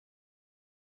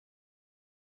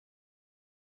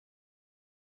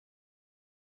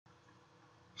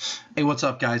Hey, what's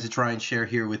up guys? It's Ryan Scher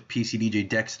here with PCDJ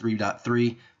DEX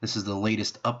 3.3. This is the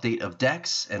latest update of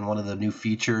DEX, and one of the new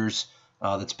features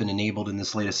that's been enabled in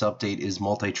this latest update is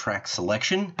Multitrack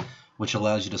Selection, which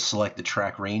allows you to select the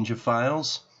track range of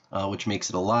files, which makes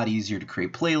it a lot easier to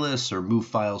create playlists or move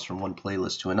files from one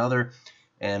playlist to another.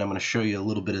 And I'm going to show you a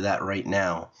little bit of that right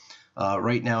now.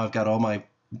 Right now I've got all my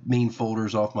main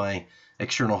folders off my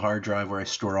external hard drive where I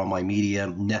store all my media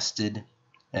nested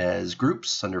as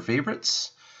groups under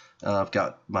favorites. I've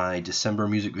got my December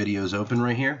music videos open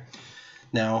right here.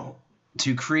 Now,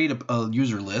 to create a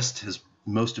user list, as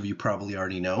most of you probably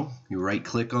already know, you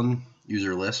right-click on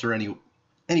user list or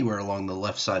anywhere along the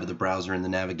left side of the browser in the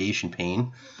navigation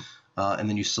pane, and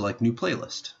then you select new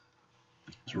playlist.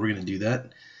 So we're going to do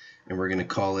that, and we're going to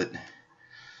call it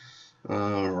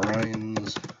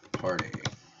Ryan's Party.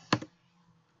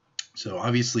 So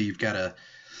obviously you've got an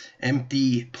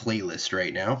empty playlist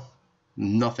right now,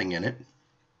 nothing in it.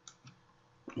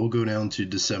 We'll go down to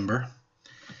December,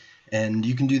 and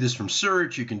you can do this from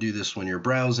search. You can do this when you're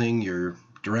browsing your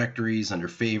directories under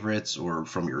favorites or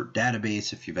from your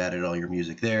database if you've added all your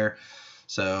music there.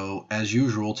 So as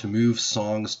usual, to move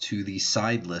songs to the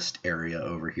SideList area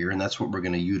over here, and that's what we're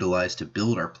going to utilize to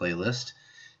build our playlist,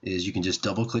 is you can just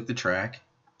double click the track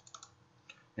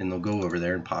and they'll go over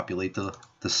there and populate the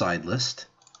SideList.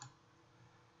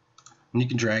 And you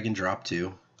can drag and drop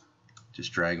too.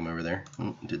 Just drag them over there.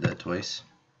 Did that twice.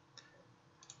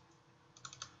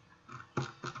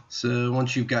 So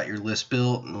once you've got your list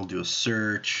built, and we'll do a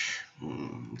search.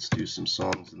 Let's do some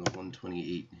songs in the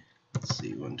 128. Let's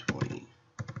see, 120.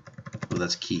 Oh,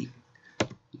 that's key.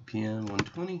 BPM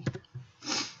 120.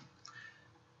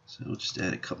 So we'll just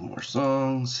add a couple more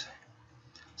songs.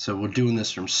 So we're doing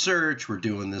this from search. We're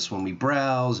doing this when we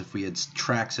browse. If we had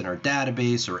tracks in our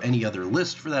database or any other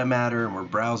list for that matter, and we're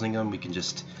browsing them, we can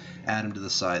just add them to the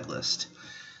side list.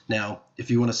 Now, if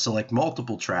you want to select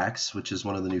multiple tracks, which is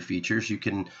one of the new features, you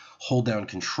can hold down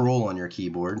Control on your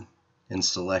keyboard and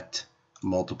select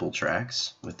multiple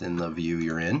tracks within the view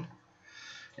you're in,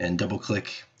 and double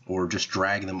click or just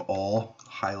drag them all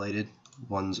highlighted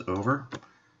ones over.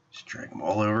 Just drag them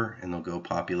all over and they'll go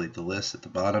populate the list at the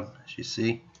bottom, as you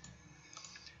see.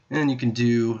 And you can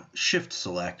do Shift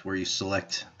Select, where you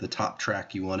select the top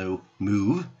track you want to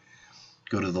move,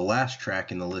 go to the last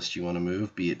track in the list you want to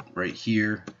move, be it right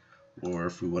here, or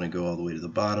if we want to go all the way to the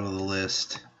bottom of the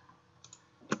list,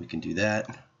 we can do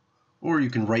that. Or you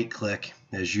can right click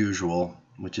as usual,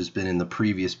 which has been in the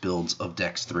previous builds of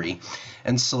DEX 3,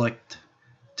 and select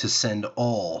to send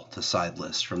all to side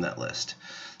list from that list.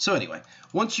 So anyway,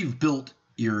 once you've built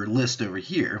your list over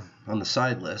here on the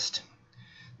side list,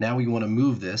 now we want to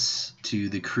move this to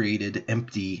the created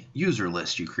empty user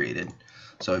list you created.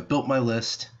 So I've built my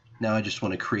list. Now I just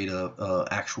want to create a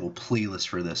actual playlist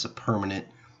for this, a permanent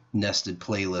nested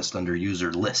playlist under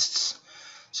user lists.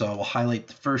 So I will highlight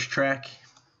the first track,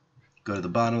 go to the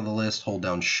bottom of the list, hold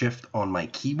down Shift on my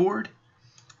keyboard,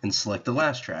 and select the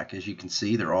last track. As you can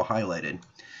see, they're all highlighted.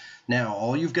 Now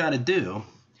all you've got to do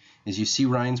is, you see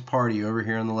Ryan's Party over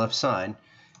here on the left side,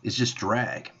 is just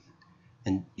drag.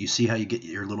 And you see how you get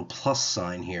your little plus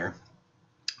sign here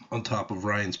on top of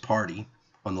Ryan's Party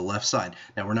on the left side.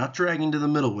 Now we're not dragging to the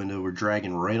middle window, we're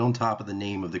dragging right on top of the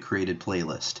name of the created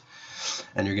playlist.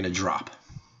 And you're going to drop.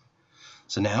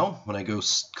 So now when I go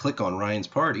click on Ryan's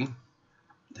Party,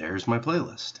 there's my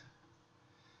playlist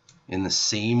in the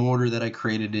same order that I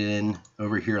created it in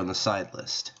over here on the side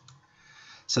list.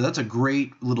 So that's a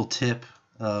great little tip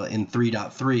in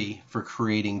 3.3 for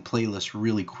creating playlists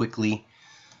really quickly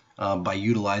by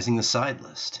utilizing the side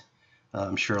list.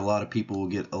 I'm sure a lot of people will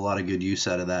get a lot of good use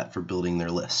out of that for building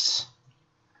their lists.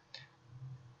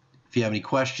 If you have any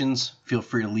questions, feel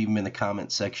free to leave them in the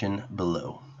comment section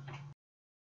below.